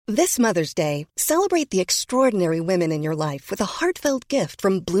This Mother's Day, celebrate the extraordinary women in your life with a heartfelt gift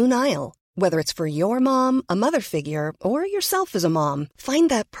from Blue Nile. Whether it's for your mom, a mother figure, or yourself as a mom, find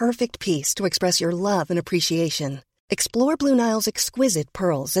that perfect piece to express your love and appreciation. Explore Blue Nile's exquisite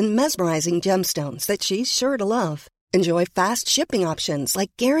pearls and mesmerizing gemstones that she's sure to love. Enjoy fast shipping options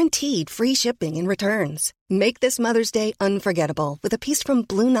like guaranteed free shipping and returns. Make this Mother's Day unforgettable with a piece from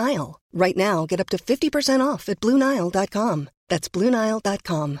Blue Nile. Right now, get up to 50% off at BlueNile.com. That's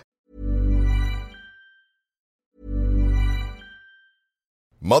BlueNile.com.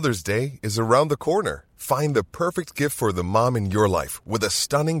 Mother's Day is around the corner. Find the perfect gift for the mom in your life with a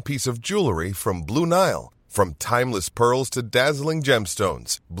stunning piece of jewelry from Blue Nile. From timeless pearls to dazzling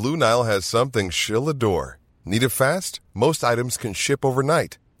gemstones, Blue Nile has something she'll adore. Need it fast? Most items can ship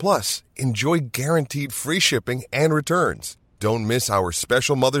overnight. Plus, enjoy guaranteed free shipping and returns. Don't miss our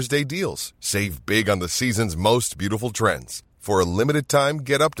special Mother's Day deals. Save big on the season's most beautiful trends. For a limited time,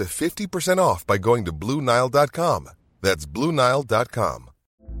 get up to 50% off by going to BlueNile.com. That's BlueNile.com.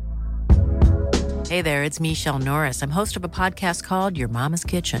 Hey there, it's Michelle Norris. I'm host of a podcast called Your Mama's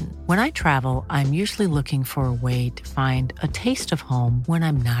Kitchen. When I travel, I'm usually looking for a way to find a taste of home when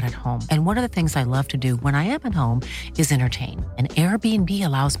I'm not at home. And one of the things I love to do when I am at home is entertain. And Airbnb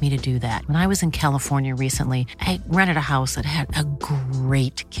allows me to do that. When I was in California recently, I rented a house that had a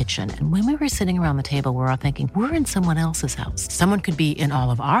great kitchen. And when we were sitting around the table, we're all thinking, we're in someone else's house. Someone could be in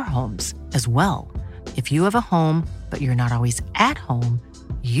all of our homes as well. If you have a home, but you're not always at home,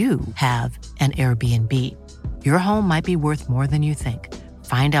 you have an Airbnb. Your home might be worth more than you think.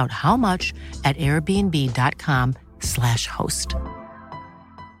 Find out how much at airbnb.com/host.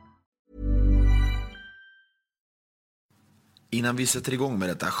 Innan vi sätter igång med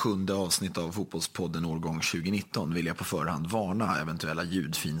detta 7:e avsnitt av Fotbollspodden årgång 2019 vill jag på förhand varna eventuella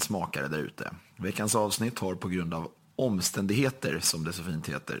ljudfinsmakare där ute. Veckans avsnitt har på grund av omständigheter, som det så fint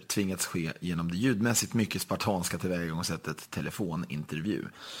heter, tvingats ske genom det ljudmässigt mycket spartanska tillvägagångssättet telefonintervju.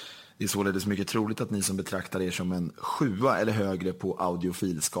 Det är således mycket troligt att ni som betraktar er som en 7 eller högre på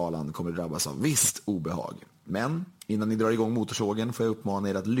audiofilskalan kommer drabbas av visst obehag. Men innan ni drar igång motorsågen får jag uppmana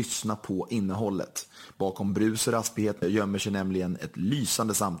er att lyssna på innehållet. Bakom brus och raspighet gömmer sig nämligen ett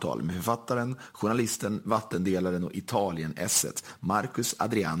lysande samtal med författaren, journalisten, vattendelaren och Italien-esset Marcus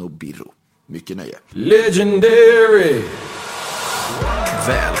Adriano Birro. Mycket nöje. Legendary!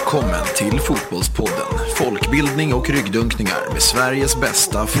 Välkommen till Fotbollspodden. Folkbildning och ryggdunkningar med Sveriges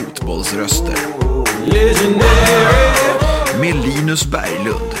bästa fotbollsröster. Legendary! Med Linus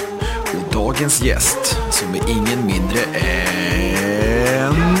Berglund. Och dagens gäst som är ingen mindre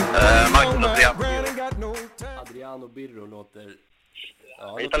än... Marcus Adriano Birro låter...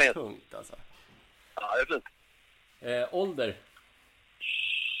 Ja, det låter tungt alltså. Ja, det är fint. Ålder?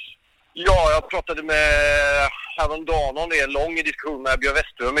 Ja, jag pratade med häromdagen om det, en lång diskussion med Björn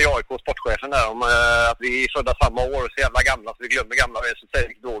Westerholm med AIK, sportchefen där, om att vi är födda samma år, så jävla gamla så vi glömmer gamla, så säger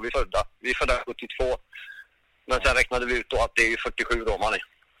vi då vi är födda. Vi är födda 72. Men sen räknade vi ut då att det är 47 då man är.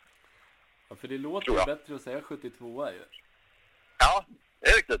 Ja, för det låter ju bättre att säga 72 ju. Ja, det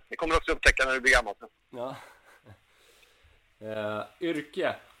är riktigt. Det kommer också upptäcka när du blir gammal. Ja.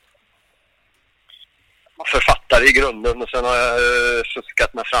 Yrke? Författare i grunden, och sen har jag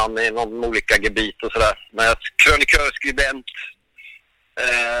fuskat mig fram i någon olika gebit och sådär. Men jag krönikör, skribent,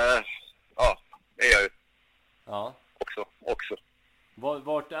 ja, det är jag ju. Ja. Också.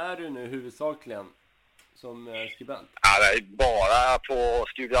 Vart är du nu huvudsakligen som skribent? Ja, det är bara på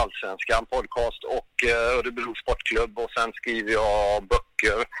Studio Allsvenskan, podcast och Örebro Sportklubb, och sen skriver jag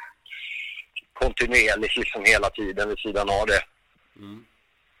böcker kontinuerligt liksom hela tiden vid sidan av det. Mm.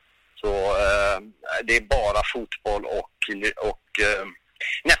 Så det är bara fotboll och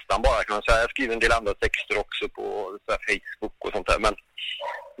nästan bara kan man säga. Jag skriver en del andra texter också på så här, Facebook och sånt där. Men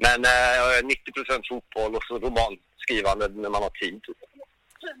 90% fotboll och så romanskrivande när man har tid.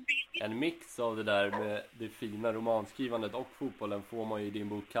 En mix av det där med det fina romanskrivandet och fotbollen får man ju i din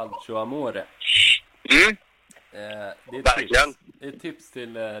bok Calcio Amore. Mm. Det är ett tips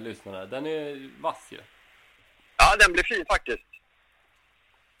till lyssnarna. Den är vass ju. Ja, den blir fin faktiskt.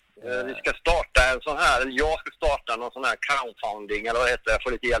 Vi ska starta en sån här, eller jag ska starta någon sån här crowdfunding eller vad det heter, jag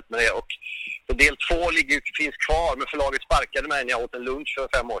får lite hjälp med det. Och del 2 finns kvar, men förlaget sparkade mig när jag åt en lunch för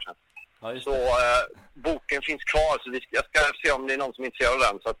 5 år sedan. Ja, så boken finns kvar, så jag ska se om det är någon som är intresserad av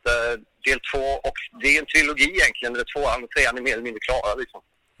den. Så att del 2, och det är en trilogi egentligen, där 2 och 3 är mer eller mindre klara liksom.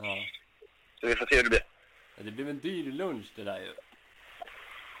 Ja. Så vi får se hur det blir. Ja, det blev en dyr lunch det där ju.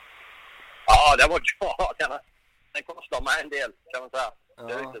 Ja, det var bra. Den kostar mig en del, kan man säga. Ja.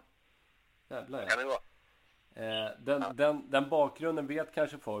 Det är riktigt. Jävlar, kan det vara. Den bakgrunden vet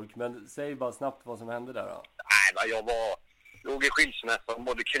kanske folk, men säg bara snabbt vad som hände där då. Nej, jag var låg i skilsmässa och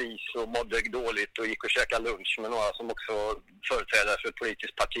mådde kris och mådde dåligt och gick och käkade lunch med några som också företrädare för ett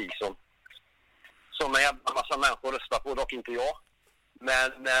politiskt parti som en jävla massa människor röstar på, dock inte jag.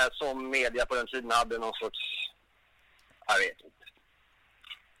 Men som media på den tiden hade någon sorts, jag vet inte.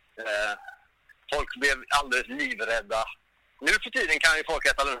 Folk blev alldeles livrädda. Nu för tiden kan ju folk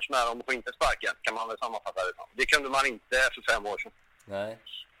äta lunch med dem och få inte sparken, kan man väl sammanfatta det. Det kunde man inte för 5 år sedan. Nej.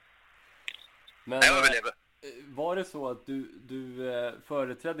 Men jag överlever. Var det så att du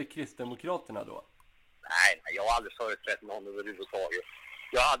företrädde Kristdemokraterna då? Nej, jag har aldrig företrätt någon överhuvudtaget.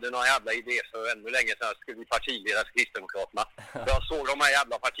 Jag hade någon jävla idé för ännu länge sedan att jag skulle bli partiledare för Kristdemokraterna. Jag såg de här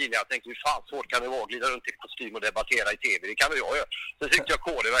jävla partiledarna och tänkte, hur fan svårt kan det vara att glida runt i kostym och debattera i tv? Det kan väl jag göra. Så tyckte jag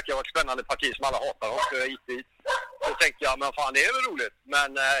KD verkar vara ett spännande parti som alla hatar. Så jag gick dit. Så tänkte jag, men fan det är väl roligt. Men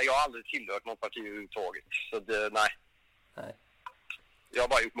jag har aldrig tillhört något parti överhuvudtaget. Så nej. Jag har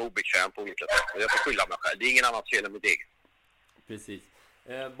bara gjort mig obekväm på olika sätt. Jag får skylla mig själv. Det är ingen annans fel än mitt eget. Precis.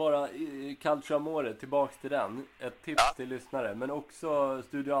 Bara Calcio Amore, tillbaks till den. Ett tips till lyssnare. Men också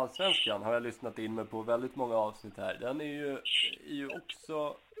Studio Allsvenskan har jag lyssnat in med på väldigt många avsnitt här. Den är ju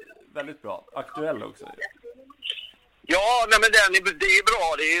också väldigt bra. Aktuell också. Ja, nej, men det är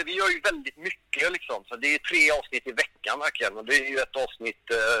bra. Vi gör ju väldigt mycket liksom. Så det är 3 avsnitt i veckan verkligen. Och det är ju ett avsnitt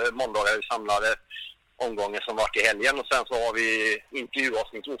måndagar vi samlade omgången som varit i helgen. Och sen så har vi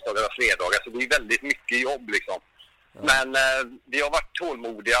intervjuavsnitt onsdagar och fredagar. Så det är väldigt mycket jobb liksom. Men vi har varit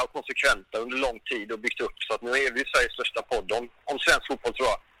tålmodiga och konsekventa under lång tid och byggt upp. Så att nu är vi Sveriges största podd om svensk fotboll, tror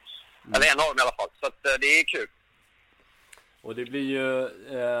jag. Eller en av dem i alla fall. Så att det är kul. Och det blir ju...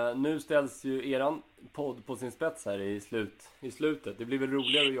 nu ställs ju eran podd på sin spets här i slutet. Det blir väl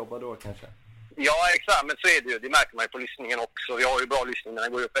roligare att jobba då kanske? Ja, exakt. Men så är det ju. Det märker man ju på lyssningen också. Vi har ju bra lyssning, men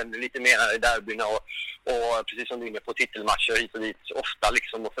den går upp ännu lite mer här i derbyna. Och precis som du är inne på titelmatcher hit och dit. Ofta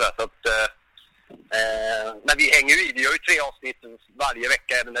liksom och sådär. Så att... men vi hänger ju i, vi gör ju 3 avsnitt varje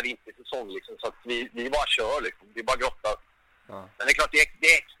vecka även när det inte är säsong liksom, så att vi bara kör liksom, vi bara grottar. Men det är klart det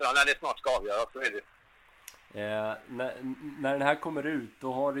är extra när det snart ska avgöras, så är det. När den här kommer ut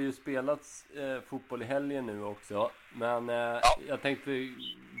då har det ju spelats fotboll i helgen nu också, men jag tänkte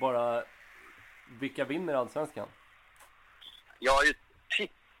bara, vilka vinner Allsvenskan? Jag har ju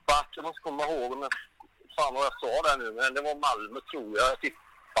tippat, jag måste komma ihåg men fan vad jag sa där nu, men det var Malmö tror jag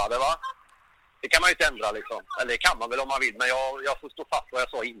tippade, va? Det kan man ju inte ändra liksom. Eller det kan man väl om man vill. Men jag får stå fast vad jag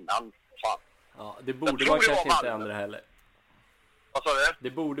sa innan. Fan. Ja, det borde man kanske inte ändra heller. Vad sa du?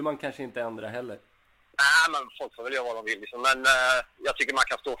 Det borde man kanske inte ändra heller. Nej, men folk får väl göra vad de vill liksom. Men jag tycker man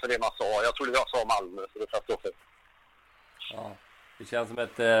kan stå för det man sa. Jag trodde jag sa Malmö, så det får jag stå för. Ja, det känns som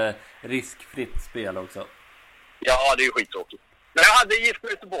ett riskfritt spel också. Ja, det är ju skittråkigt. Men jag hade IFK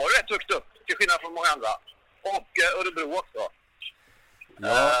Göteborg rätt högt upp. Till skillnad från många andra. Och Örebro också.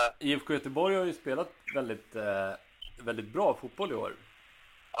 Ja, IFK Göteborg har ju spelat väldigt bra fotboll i år.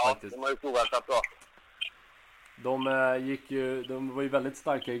 Ja, faktiskt. De har ju provat bra. De var ju väldigt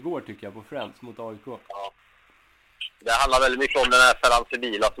starka igår tycker jag på Friends mot AIK. Ja. Det handlar väldigt mycket om den här Ferran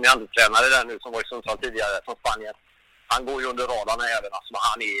Sibila som är antränare där nu, som var i Sundsvall tidigare från Spanien. Han går ju under radarna även. Alltså,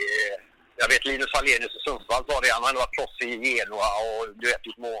 han är, jag vet Linus Hallenius i Sundsvall sa det. Han har varit proffs i Genoa och du vet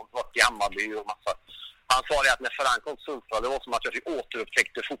ju varit i Hammarby och massa. Han sa det att när Ferran kom till Sundsvall, det var som att jag fick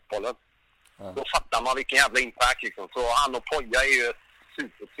återupptäckte fotbollen. Ja. Då fattar man vilken jävla impact liksom. Så han och Poja är ju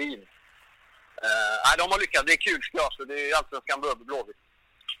superteam. De har lyckats, det är kul sklart, så det är Allsvenskan behöver Blåvitt.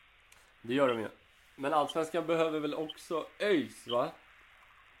 Det gör de ju. Men Allsvenskan behöver väl också ÖIS, va?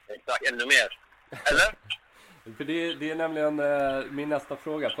 Exakt, ännu mer. Eller? För det är nämligen min nästa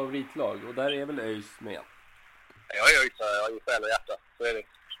fråga, favoritlag. Och där är väl ÖIS med? Jag är ÖIS, jag har ju själ och hjärta, så är det.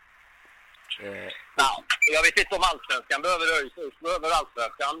 Jag vet inte om Allsvenskan behöver ÖIS, behöver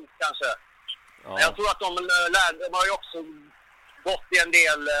Allsvenskan kanske. Ja. Jag tror att de har ju också gått i en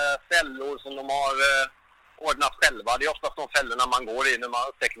del fällor som de har ordnat själva. Det är oftast de fällorna man går i när man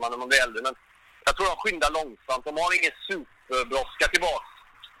upptäcker när man blir äldre. Men jag tror de skyndar långsamt. De har ingen superbrådska tillbaka.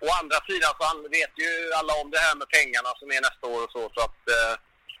 Å andra sidan så vet ju alla om det här med pengarna som är nästa år och så. Så att,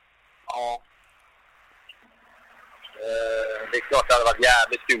 ja. Det är klart att det hade varit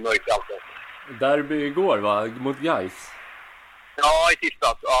jävligt kul mörkt i Allsvenskan. Derby igår, va? Mot Gais. Ja, i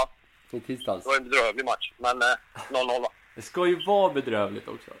tisdags, ja. I tisdags. Det var en bedrövlig match, men 0-0. Det ska ju vara bedrövligt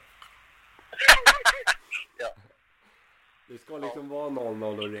också. Ja. Det ska liksom vara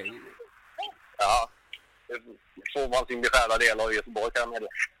 0-0 och regn. Ja, det får man sin beskärda del av Göteborg kan jag med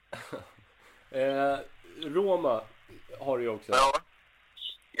det. Roma har du ju också. Ja.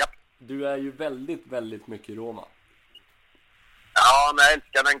 Japp. Du är ju väldigt, väldigt mycket Roma. Ja, men jag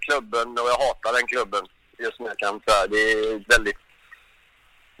älskar den klubben och jag hatar den klubben. Just nu kan jag säga. Det är väldigt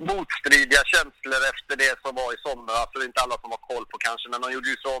motstridiga känslor efter det som var i somras. Så det är inte alla som har koll på kanske. Men de gjorde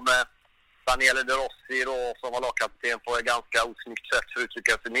ju så med Daniele De Rossi då, som var lagkapten på ett ganska osnyggt sätt för att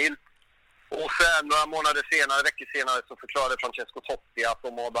uttrycka sig milt. Och sen några veckor senare så förklarade Francesco Totti att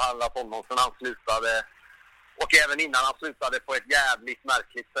de har behandlat honom sen han slutade. Och även innan han slutade på ett jävligt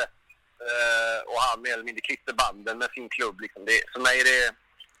märkligt sätt. Och han mer eller mindre klippte banden med sin klubb. Liksom. För mig är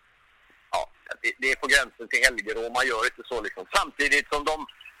det är på gränsen till helger och man gör inte så. Liksom. Samtidigt som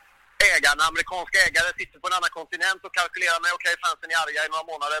amerikanska ägare sitter på en annan kontinent och kalkylerar med okej, fansen är arga i några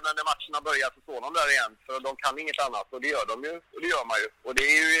månader, men när matcherna börjar så står de där igen. För de kan inget annat och det gör de ju. Och det gör man ju. Och det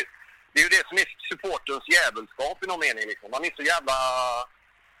är ju det som är supportens jävelskap i någon mening. Liksom. Man är så jävla...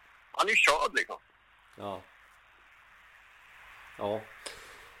 Man är ju körd liksom. Ja.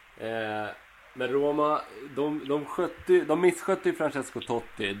 Men Roma, de misskötte ju Francesco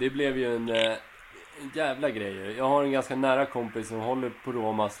Totti. Det blev ju en jävla grej. Jag har en ganska nära kompis som håller på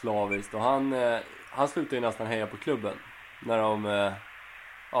Roma slaviskt. Och han slutade ju nästan heja på klubben när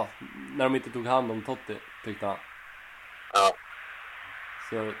de inte tog hand om Totti, tyckte han. Ja.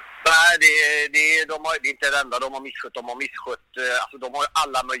 Så... Nej, det är inte det enda de har misskött. Alltså de har ju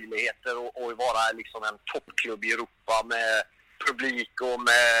alla möjligheter att vara liksom en toppklubb i Europa med publik och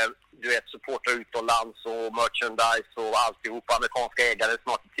med supportrar utomlands och merchandise och alltihopa. Amerikanska ägare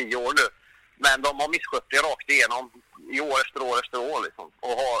snart i 10 år nu. Men de har misskött det rakt igenom i år efter år liksom.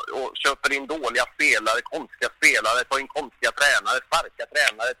 Och köper in dåliga spelare, konstiga spelare, tar in konstiga tränare, starka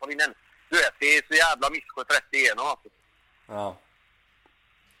tränare, tar in det är så jävla misskött rätt igenom alltså. Ja.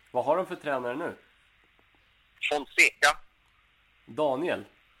 Vad har de för tränare nu? Fonseca. Daniel?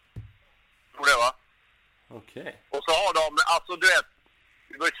 Tror det, va? Okej. Okay. Och så har de, alltså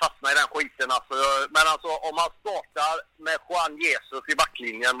vi börjar fastna i den skiten alltså. Men alltså om man startar med Juan Jesus i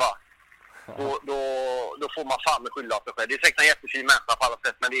backlinjen, va? Då får man fan med skylla sig själv. Det är säkert en jättefin människa på alla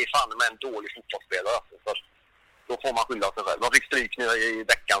sätt, men det är fan med en dålig fotbollsspelare alltså. Så då får man skylla sig själv. De fick stryk nu i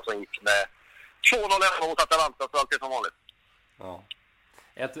veckan som gick med 2-0 mot Atalanta, så allt är som vanligt. Ja.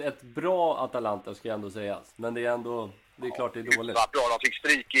 Ett bra Atalanta ska jag ändå sägas. Men det är klart det är dåligt. Bra, de fick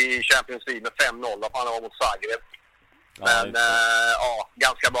stryk i Champions League med 5-0. Fan, det var mot Zagreb. Men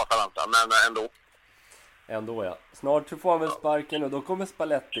ganska bra Atalanta, men ändå. Ändå, ja. Snart så får han väl sparken och då kommer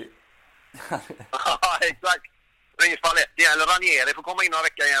Spalletti. Ja, exakt. Ringer Spalletti eller Ranieri får komma in några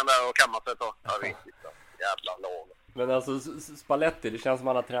veckor igen där och kamma sig ett tag. Ja, riktigt. Jävla lag. Men alltså Spalletti, det känns som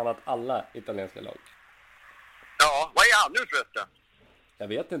han har tränat alla italienska lag. Ja, vad är han nu förresten? Jag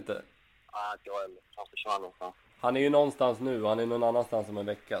vet inte. Ja, inte jag heller. Han försvann någonstans. Han är ju någonstans nu och han är någon annanstans om en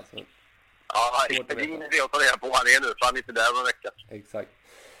vecka. Så... Ja, det är ingen idé att ta reda på vad han är nu, för han är inte där om en vecka. Exakt.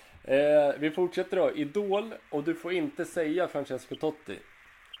 Vi fortsätter då. Idol, och du får inte säga Francesco Totti.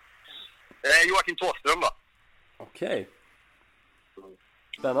 Joakim Thåström, va? Okej.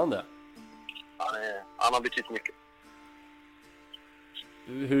 Spännande. Han har betytt mycket.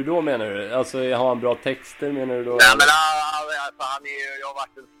 Hur då menar du? Alltså har han bra texter menar du då? Nej, men alltså, jag har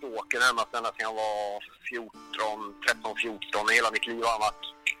varit en stalker närmast ända sedan jag var 13-14. Hela mitt liv har han varit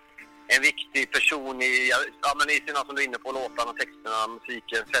en viktig person i sina, som du är inne på, låtarna, texterna,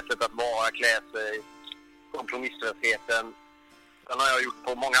 musiken, sättet att vara, klä sig, kompromisslösheten. Den har jag gjort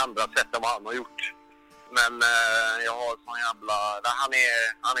på många andra sätt än vad han har gjort. Men jag har sån jävla...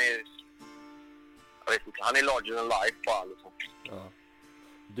 Han är larger than life bara liksom. Ja.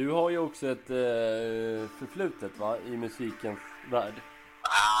 Du har ju också ett förflutet, va? I musikens värld.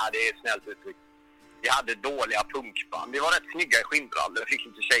 Det är snällt uttryck. Vi hade dåliga punkband. Vi var rätt snygga i skinnbrallor. Jag fick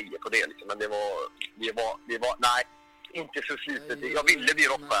inte tjejer på det liksom. Men det var nej, inte förflutet. Jag ville bli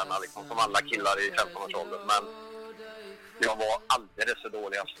rockstjärna liksom, som alla killar i 15-årsåldern. Men jag var alldeles för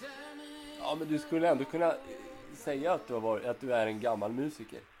dålig alltså. Ja, men du skulle ändå kunna säga att du är en gammal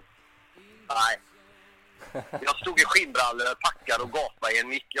musiker. Nej. Jag stod i skinnbrallor, packade och gapade i en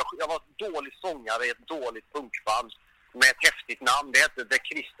mick. Jag var dålig sångare i ett dåligt punkband med ett häftigt namn. Det hette The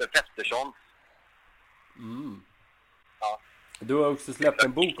Christer Pettersson. Mm. Ja. Du har också släppt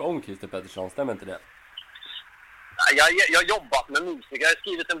en bok om Christer Pettersson, stämmer inte det? Jag har jobbat med musiker. Jag har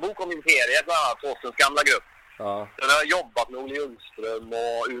skrivit en bok om Imperiet, bland annat Åsens gamla grupp. Ja. Jag har jobbat med Olle Ljungström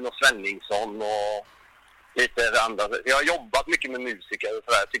och Uno Svenningsson och lite andra. Jag har jobbat mycket med musiker och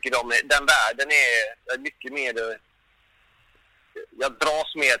sådär. Jag tycker den världen är mycket mer... Jag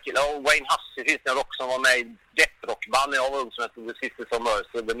dras mer till... Wayne Hussey finns en rock som var med i Death-rockband. Jag var ung som hette The Sisters of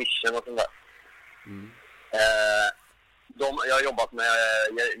Mercy, The Mission och sånt där. Mm. Jag har jobbat med...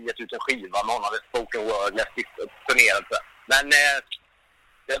 gett ut en skiva med honom, spoken word, turnerat sådär. Men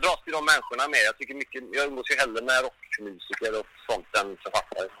jag dras till de människorna med. Jag tycker mycket... Jag umgås ju hellre med rockmusiker och sånt än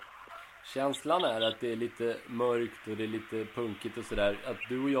författare. känslan är att det är lite mörkt och det är lite punkigt och sådär. Att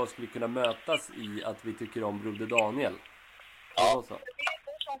du och jag skulle kunna mötas i att vi tycker om Broder Daniel. Ja,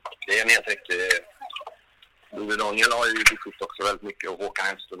 det är en helt riktig. Broder Daniel har ju byggt också väldigt mycket och Håkan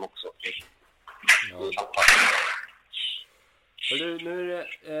Hellström också. Ja. Nu är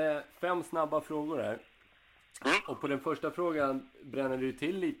det 5 snabba frågor här. Och på den första frågan bränner du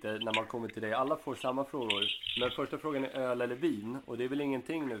till lite när man kommer till dig. Alla får samma frågor. Men första frågan är öl eller vin. Och det är väl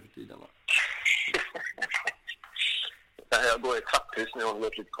ingenting nu för tiden, va? Jag går i ett trapphus nu och det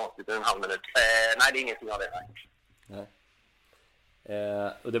låter lite konstigt i en halv minut. Nej, det är ingenting av det. Nej.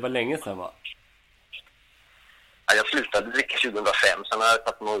 Och det var länge sedan, va? Jag slutade dricka 2005. Sen har jag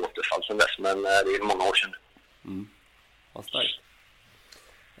tagit några återfall sedan dess. Men det är många år sedan. Ja, starkt.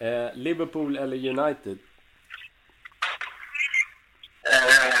 Liverpool eller United?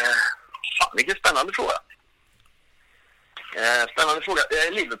 Fan, vilken spännande fråga.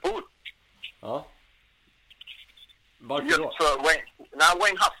 Liverpool. Ja. Varför då? För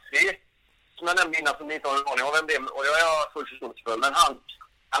Wayne Hussey, som jag nämnde innan, som ni inte har en aning om vem det är, och jag har full förståelse för, men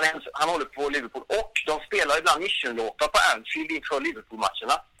han håller på Liverpool, och de spelar ibland mission-låtar på Anfield inför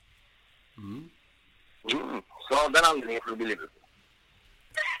Liverpool-matcherna. Så den anledningen får det bli Liverpool.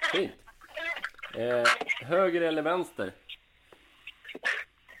 Fint. Höger eller vänster?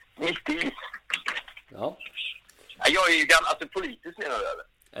 Mitt i. Ja. Jag är ju gammal, alltså politiskt menar du över.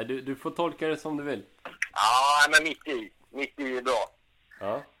 Du får tolka det som du vill. Ja, men mitt i. Mitt i är bra.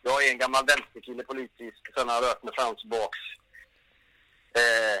 Ja. Jag är en gammal vänsterkille politisk, sen har jag rört mig fram och tillbaks.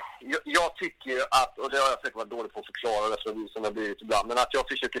 Jag tycker att, och det har jag säkert varit dålig på att förklara det för vi som har blivit ibland, men att jag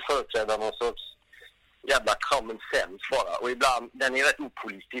försöker företräda någon sorts jävla common sense bara. Och ibland, den är rätt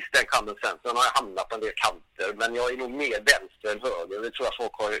opolitisk, den common sense. Den har jag hamnat på en del kanter, men jag är nog mer vänster än höger. Det tror jag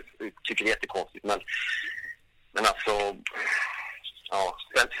folk tycker är jättekonstigt, men alltså, ja,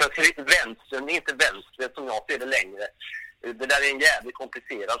 för inte vänstern är inte vänster som jag ser det längre. Det där är en jävligt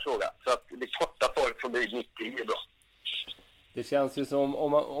komplicerad fråga, så att det korta svaret får bli 90 är bra. Det känns ju som,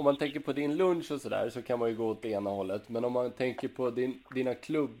 om man tänker på din lunch och sådär, så kan man ju gå åt det ena hållet. Men om man tänker på dina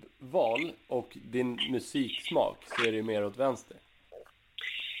klubbval och din musiksmak, så är det ju mer åt vänster.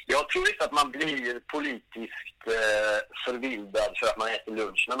 Jag tror inte att man blir politiskt förvildad för att man äter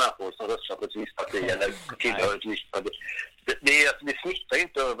lunch med människor som röstar på ett visst parti eller tillhör ett visst parti. Det smittar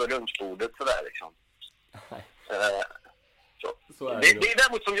inte över lunchbordet sådär liksom. Nej. Så är det är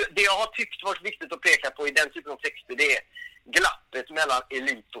däremot som det jag har tyckt varit viktigt att peka på i den typen av texter, det är glappet mellan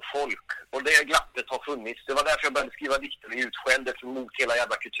elit och folk. Och det glappet har funnits. Det var därför jag började skriva dikter i utskälld mot hela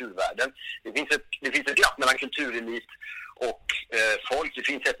jävla kulturvärlden. Det finns ett glapp mellan kulturelit och folk. Det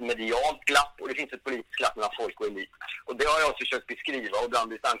finns ett medialt glapp och det finns ett politiskt glapp mellan folk och elit. Och det har jag försökt beskriva och ibland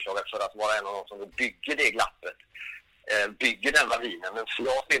blivit anklagad för att vara en av de som bygger det glappet. Bygger den lavinen. Men för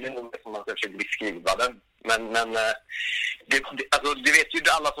jag ser det nog som att jag försöker beskriva den. Men alltså, det vet ju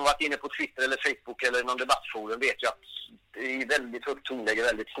alla som varit inne på Twitter eller Facebook eller någon debattforum vet ju att det är väldigt högt tonläge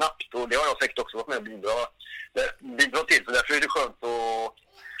väldigt snabbt, och det har jag säkert också varit med att bidra till, så därför är det skönt att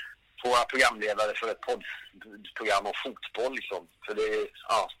få programledare för ett poddprogram om fotboll liksom. För det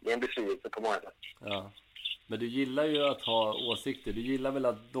är en befrielse på många sätt. Ja. Men du gillar ju att ha åsikter, du gillar väl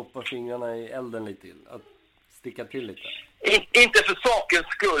att doppa fingrarna i elden lite, att sticka till lite? Inte för sakens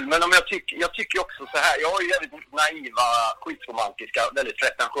skull, men om jag tycker också så här. Jag har ju väldigt naiva, skitromantiska, väldigt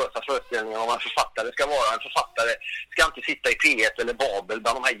pretentiösa föreställningar om vad en författare ska vara. En författare ska inte sitta i P1 eller Babel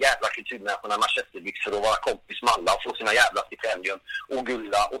bland de här jävla kulturmänniskorna i manchesterbyxor och vara kompis med alla och få sina jävla stipendium och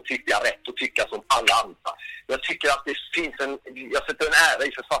gulla och tycka rätt och tycka som alla andra. Jag tycker att det finns jag sätter en ära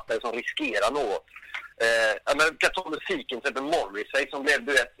i författare som riskerar något. Jag kan ta musiken, till exempel Morrissey som blev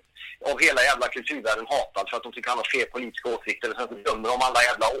av hela jävla kulturvärlden hatad för att de tycker han har fel politiska åsikter, eller sen dömer om alla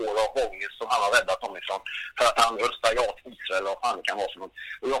jävla år av ångest som han har räddat dem ifrån för att han röstar ja till Israel eller vad fan det kan vara för något.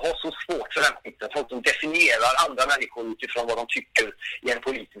 Och jag har så svårt för den skiten, folk som definierar andra människor utifrån vad de tycker i en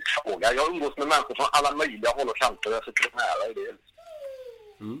politisk fråga. Jag umgås med människor från alla möjliga håll och kanter och jag sätter en ära i det.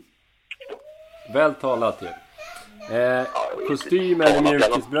 Väl talat ju. Kostym eller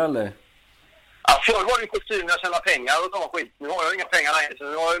mjukisbrallor? Ja, förr var det en kostym när jag tjänade pengar och sån skit. Nu har jag inga pengar längre, så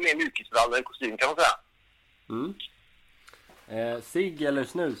nu har jag mer mjukisbrallor än kostym, kan man säga. Cigg eller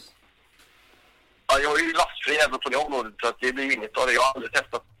snus? Ja, jag är ju lastfri även på det området, så att det blir inget av det. Jag har aldrig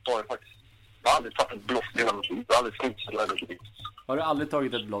testat det faktiskt. Jag har aldrig tagit ett blås i hela mitt liv. Jag har aldrig snus eller något. Har du aldrig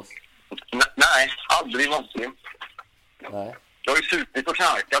tagit ett blås? Nej, aldrig någonsin. Nej. Jag har ju supit och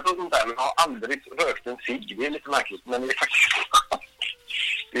knarkat och sånt där, men jag har aldrig rökt en cigg. Det är lite märkligt, men det är faktiskt...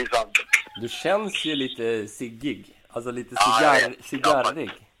 det är sant. Du känns ju lite ciggig. Alltså lite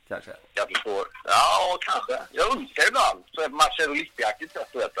cigarrig, kanske. Jag förstår. Ja, kanske. Jag önskar ibland så ett Marcelo Lippi-aktigt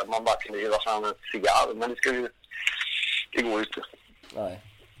sätt att man bara kunde göra fram en cigarr. Men det går inte.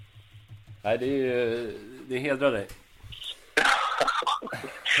 Nej, det hedrar dig.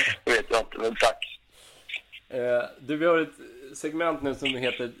 Det vet jag inte, men tack. Vi har ett segment nu som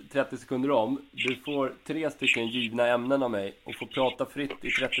heter 30 sekunder om. Du får 3 stycken givna ämnen av mig och får prata fritt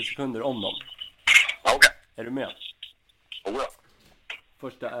i 30 sekunder om dem. Okej. Är du med? Ja.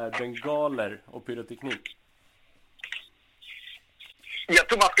 Första är bengaler och pyroteknik. Jag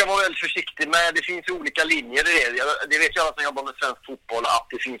tror man ska vara väldigt försiktig med, det finns olika linjer i det. Det vet jag som jobbar med svensk fotboll, att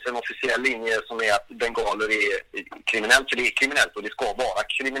det finns en officiell linje som är att bengaler är kriminellt, för det är kriminellt och det ska vara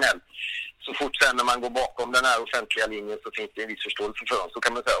kriminellt. Så fort sen när man går bakom den här offentliga linjen så finns det en viss förståelse för dem, så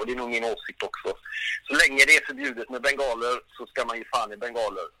kan man säga, och det är nog min åsikt också. Så länge det är förbjudet med bengaler så ska man ju fan i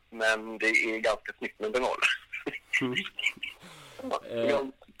bengaler, men det är ganska snyggt med bengaler.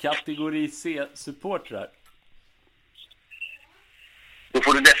 Kategori C-supportrar. Då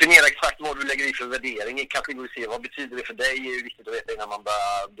får du definiera exakt vad du lägger i för värdering i kategori C. Vad betyder det för dig? Det är ju viktigt att veta innan man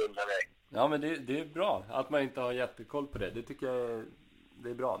börjar dundra iväg. Ja, men det är bra att man inte har jättekoll på det. Det tycker jag det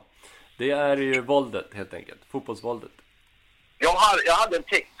är bra. Det är ju våldet helt enkelt. Fotbollsvåldet. Jag hade en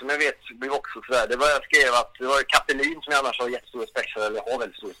text som jag vet blev också sådär. Det var jag skrev att det var Kapelin som jag annars har jättestor respekt för, eller har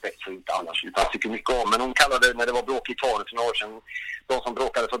väldigt stor respekt för, inte annars, utan jag tycker mycket om. Men hon kallade det, när det var bråk i Italien för några år sedan, de som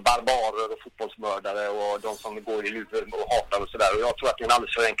bråkade för barbarer och fotbollsmördare och de som går i luven och hatar och sådär. Och jag tror att det är en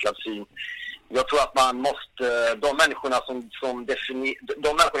alldeles förenklad syn. Jag tror att man måste, de människorna som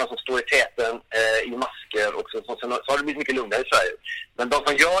står i täten i masker och så har det blivit mycket lugnare i Sverige. Men de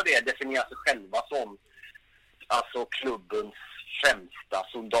som gör det definierar sig själva som alltså klubbens främsta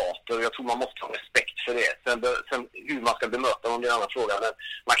soldater, och jag tror man måste ha respekt för det. Sen hur man ska bemöta dem, det är en annan fråga, men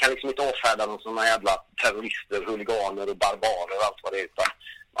man kan liksom inte avfärda dem som jävla terrorister, huliganer och barbarer och allt vad det är, utan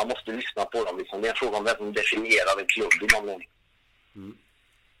man måste lyssna på dem liksom. Det är en fråga om vem som definierar en klubb i någon mening.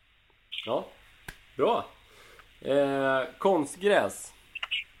 Ja, bra. Konstgräs.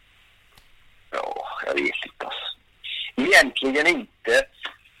 Ja, jag vet inte alltså. Egentligen inte.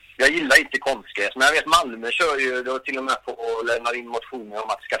 Jag gillar inte konstgräs, men jag vet Malmö kör ju då till och med på och lämnar in motioner om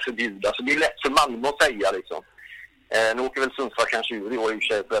att det ska förbjudas. Så det är lätt för Malmö att säga liksom. Nu åker väl Sundsvall kanske ur i år i och för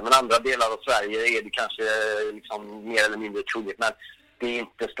sig, men andra delar av Sverige är det kanske liksom mer eller mindre troligt. Men det är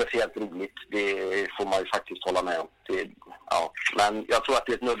inte speciellt roligt, det får man ju faktiskt hålla med om. Men jag tror att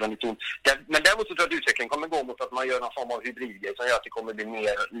det är ett nödvändigt ont. Men däremot så tror jag att utvecklingen kommer gå mot att man gör någon form av hybridgräs som gör att det kommer bli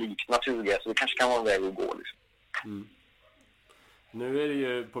mer likt naturgräs. Så det kanske kan vara en väg att gå liksom. Nu är det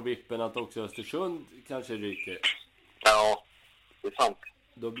ju på vippen att också Östersund kanske ryker. Ja, det är sant.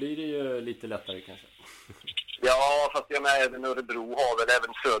 Då blir det ju lite lättare kanske. Ja, fast jag med även Örebro har väl,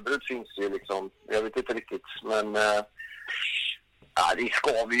 även söderut finns det ju liksom. Jag vet inte riktigt, men det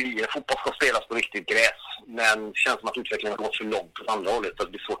ska vi ju. Fotboll ska spelas på riktigt gräs. Men det känns som att utvecklingen har gått för långt på andra hållet. Så det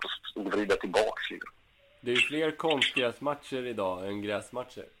blir svårt att vrida tillbaka liksom. Det är ju fler konstgräsmatcher idag än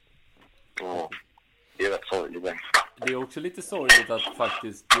gräsmatcher. Ja, det är rätt sorgligt. Det är också lite sorgligt att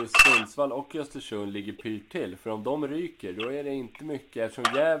faktiskt just Sundsvall och Östersund ligger pyrt till. För om de ryker, då är det inte mycket.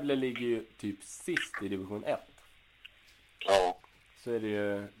 Eftersom Gävle ligger ju typ sist i division 1. Ja. Så är det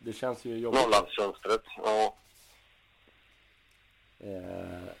ju, det känns ju jobbigt. Norrlandsfönstret, ja.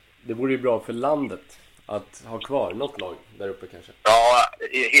 Det vore ju bra för landet att ha kvar något lag där uppe kanske. Ja,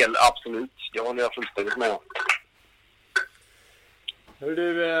 helt absolut. Jag håller fullständigt med om. Hör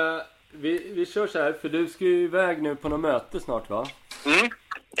du, vi kör så här, för du ska ju iväg nu på något möte snart, va?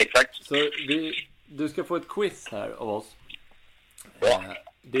 Exakt. Så du ska få ett quiz här av oss. Ja.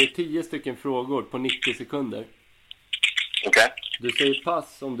 Det är 10 stycken frågor på 90 sekunder. Okej. Du säger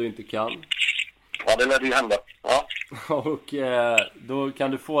pass om du inte kan. Ja, det lär ju hända. Ja. Och då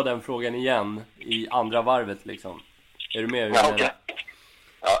kan du få den frågan igen i andra varvet liksom. Är du med? Ja, okej.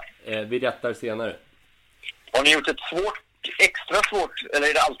 Ja. Vi rättar senare. Har ni gjort ett extra svårt, eller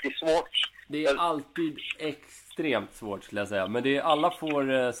är det alltid svårt? Det är alltid extremt svårt skulle jag säga. Men alla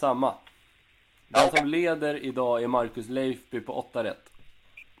får samma. Den som leder idag är Marcus Leifby på 8 rätt.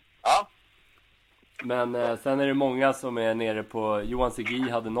 Ja. Men sen är det många som är nere på... Johan Sigi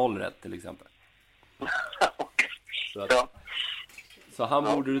hade 0 rätt till exempel. Så han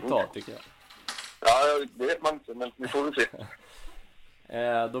borde du ta, tycker jag. Ja, det vet man inte, men vi får väl se.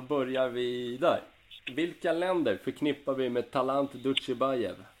 Då börjar vi där. Vilka länder förknippar vi med Talant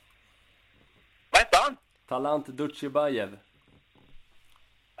Dutjebajev? Vad heter han? Talant Dutjebajev.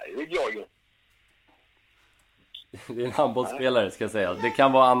 Det är Georgien. Det är en handbollsspelare, ska jag säga. Det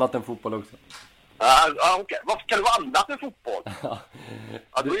kan vara annat än fotboll också. Okej. Varför kan det vara annat än fotboll?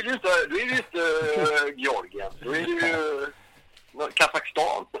 Då är det ju inte Georgien. Då är det ju...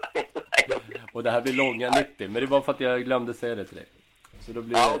 Kazakstan. Och det här blir långa 90, men det var för att jag glömde säga det till dig. Så då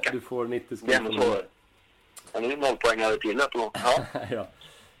blir okay. Du får 90 sekunder. Han är ju 0 poängare till det då. Ja.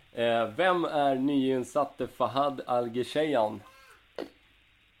 Ja. Vem är nyinsatte Fahad Al-Gheshayyan?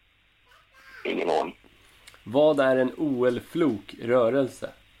 Ingen aning. Vad är en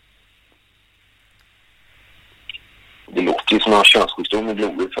OL-flok-rörelse? Det låter ju som en könssjukdom i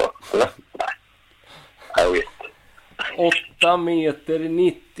blodet, va? Eller? Nej. Jag vet. 8 meter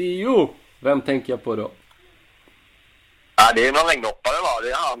 90. Vem tänker jag på då? Ja, det är någon längdhoppare, va?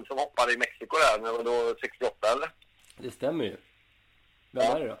 Det är han som hoppade i Mexiko där när det var 68, eller? Det stämmer ju.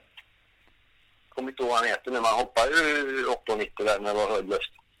 Vem är det då? Kommer inte ihåg vad han heter, men man hoppar ju 8,90 där när det var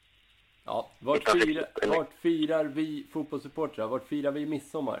höjdlöst. Ja, vart firar vi fotbollssupportrar? Vart firar vi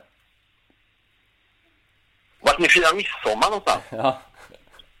midsommar? Vart ni firar midsommar någonstans? Ja.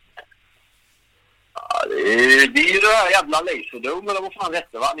 Ja, det är ju det här jävla Laserdome, eller vad fan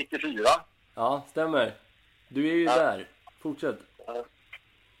hette, va? 94. Ja, stämmer. Du är ju där. Fortsätt.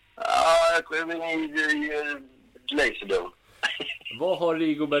 Ja, jag kommer i Laserdome. Vad har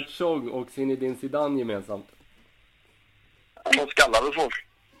Rigobert Song och Zinedine Zidane gemensamt? De skallade folk.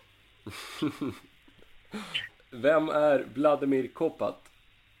 Vem är Vladimir Kopat?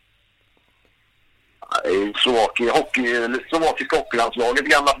 Slovakiska hockeylandslaget,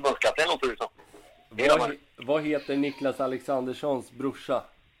 gamla förbundskapten och så. Vad heter Niklas Alexanderssons brorsa?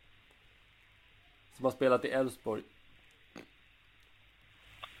 Som har spelat i Elfsborg.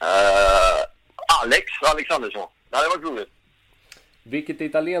 Alex Alexandersson. Det var roligt. Vilket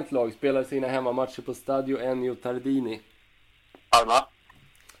italienskt lag spelar sina hemmamatcher på Stadio Ennio Tardini? Parma.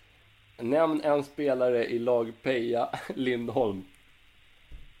 Nämn en spelare i lag Peja Lindholm.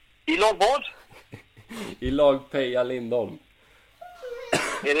 I lag vad? I lag Peja Lindholm.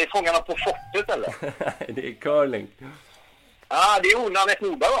 Är det Fångarna på fortet eller? Det är curling. Det är Anette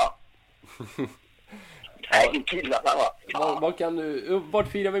Norberg, va? Nej, killarna, va? Vad kan du...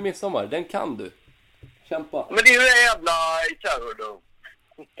 Vart firar vi midsommar? Den kan du. Kämpa. Men det är ju det jävla i terror då.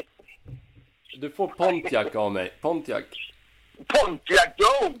 Du får Pontiac av mig. Pontiac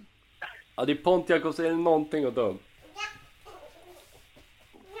Dome! Ja, det är Pontiac och så är det någonting åt dem.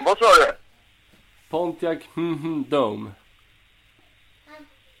 Vad sa du? Pontiac Dome.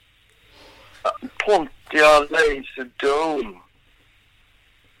 Pontiac Laserdome.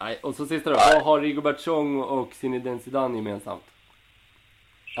 Nej, och så sista då. Vad har Rigobert Song och Zinedine Zidane gemensamt?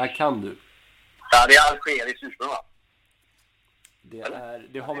 Här kan du. Ja, det är Algerisk ursprung, va?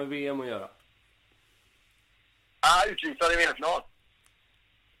 Det har med VM att göra. Utvisade i VM-final.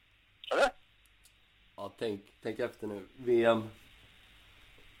 Eller? Ja, tänk efter nu. VM.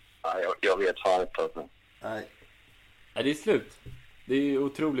 Jag vet fan inte. Nej, det är slut. Det är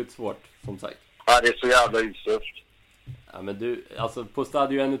otroligt svårt, som sagt. Ja, det är så jävla uselt. Ja, men du, alltså på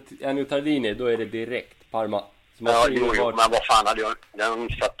Stadio Ennio Tardini, då är det direkt Parma. Men vad fan hade jag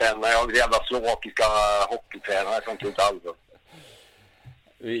missat den? Jag är jävla slovakiska hockeytränare, jag kan inte ut alls.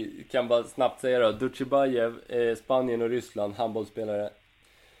 Vi kan bara snabbt säga då. Dutjebajev, Spanien och Ryssland, handbollsspelare.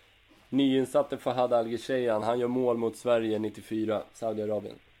 Nyinsatte Fahad Al-Gheshayyan, han gör mål mot Sverige 94,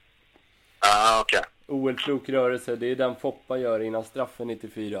 Saudiarabien. Okej. OL-flokrörelse, det är den Foppa gör innan straffen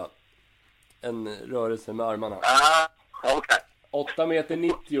 94. En rörelse med armarna. Okej. 8 meter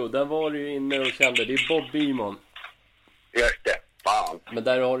 90, där var du ju inne och kände. Det är Bob Beamon. Just det, fan. Men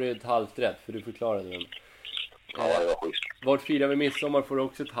där har du ett halvt rätt, för du förklarade den. Ja, det var schysst. Vart firar vi midsommar får du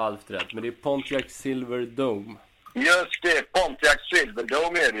också ett halvt rätt. Men det är Pontiac Silverdome. Just det, Pontiac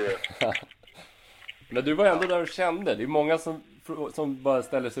Silverdome är det ju. Men du var ändå där och kände. Det är många som bara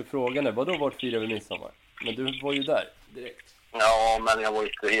ställer sig frågan. Vadå vart firar vi midsommar? Men du var ju där direkt. Ja, men jag var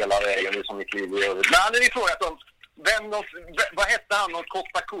inte hela vägen liksom mitt liv i övrigt. Men hade ni frågat om vad hette han åt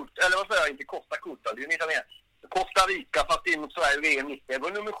Costa Curta? Eller vad säger jag, inte Costa Curta, det är ju en italienare. Costa Rica fast in mot Sverige VM 90. Det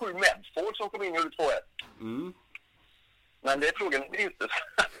var nummer 7 Medford som kom in och gjorde 2-1. Men det är frågan inte.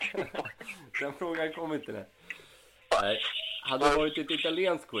 Den frågan kom inte det. Nej. Hade det varit ett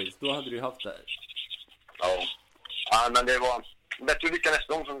italienskt quiz, då hade du haft det här. Ja, men det var bättre lycka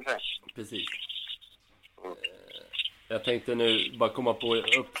nästa gång som vi säger. Precis. Jag tänkte nu bara komma på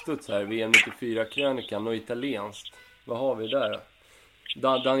uppstuds här. VM 94-krönikan och italienskt. Vad har vi där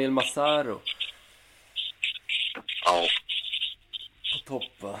då? Daniel Massaro. Ja. På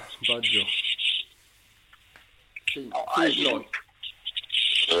topp, va? Baggio. Fint lag.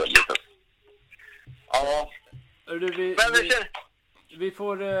 Ja. Vi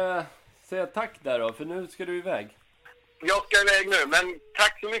får säga tack där då, för nu ska du iväg. Jag ska iväg nu, men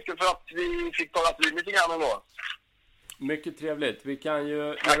tack så mycket för att vi fick tala vid lite grann då. Mycket trevligt. Vi kan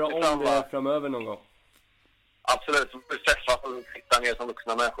ju göra om det framöver någon gång. Absolut, så får vi träffas och sitta ner som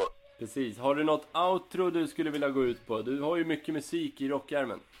vuxna människor. Precis. Har du något outro du skulle vilja gå ut på? Du har ju mycket musik i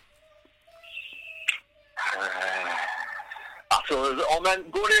rockärmen. Alltså, ja,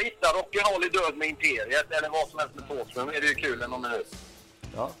 men går det att hitta Rock'n'Roll i död med Imperiet eller vad som helst med Tåström är det ju kul än om minut.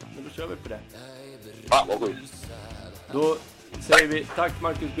 Ja, men då kör vi på det. Ja, vad schysst. Då säger vi tack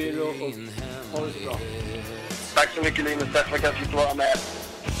Marcus Birro och ha det så bra. Tack så mycket Linus, tack för att jag fick vara med.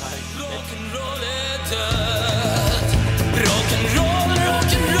 Rock'n'roll är död. Rock'n'roll är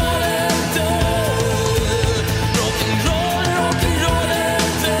död. Rock'n'roll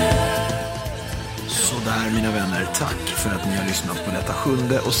är död. Sådär mina vänner, tack för att ni har lyssnat på detta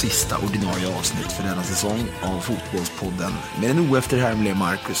 7:e och sista ordinarie avsnitt för denna säsong av Fotbollspodden med den oefterhärmliga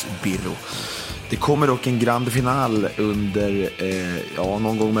Marcus Birro. Det kommer dock en grand final under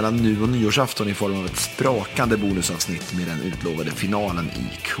någon gång mellan nu och nyårsafton i form av ett sprakande bonusavsnitt med den utlovade finalen i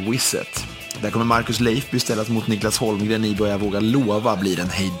quizet. Där kommer Marcus Leif beställas mot Niklas Holmgren. Ni börjar våga lova blir en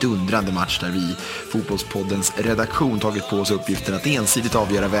hejdundrande match där vi, Fotbollspoddens redaktion, tagit på oss uppgiften att ensidigt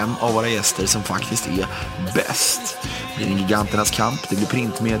avgöra vem av våra gäster som faktiskt är bäst. Det blir en giganternas kamp, det blir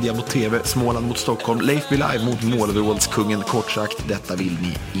printmedia mot TV, Småland mot Stockholm, Leif blir live mot målövervåldskungen. Kort sagt, detta vill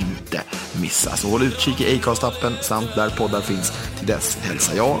ni inte missa. Så håll utkik i Acast-appen samt där poddar finns. Till dess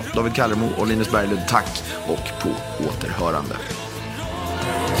hälsar jag, David Kallermo och Linus Berglund tack och på återhörande.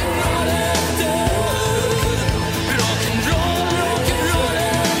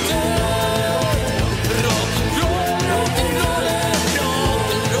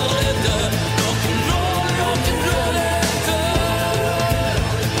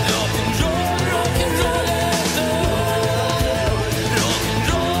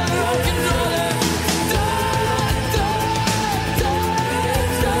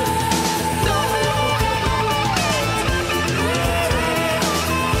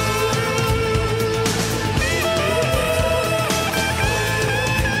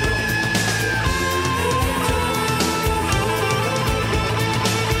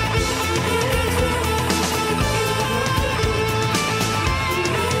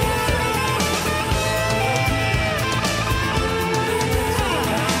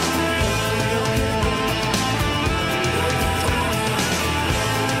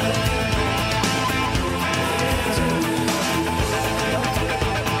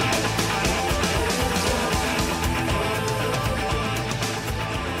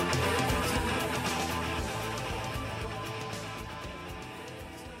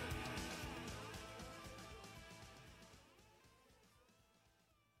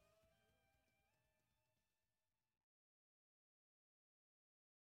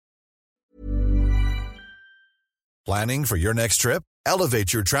 Planning for your next trip?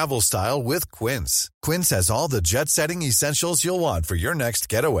 Elevate your travel style with Quince. Quince has all the jet-setting essentials you'll want for your next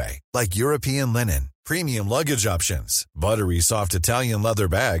getaway, like European linen, premium luggage options, buttery soft Italian leather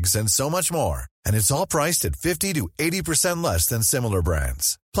bags, and so much more. And it's all priced at 50 to 80% less than similar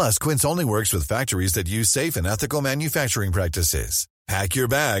brands. Plus, Quince only works with factories that use safe and ethical manufacturing practices. Pack your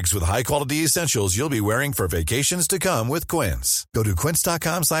bags with high-quality essentials you'll be wearing for vacations to come with Quince. Go to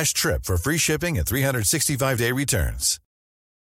quince.com/trip for free shipping and 365-day returns.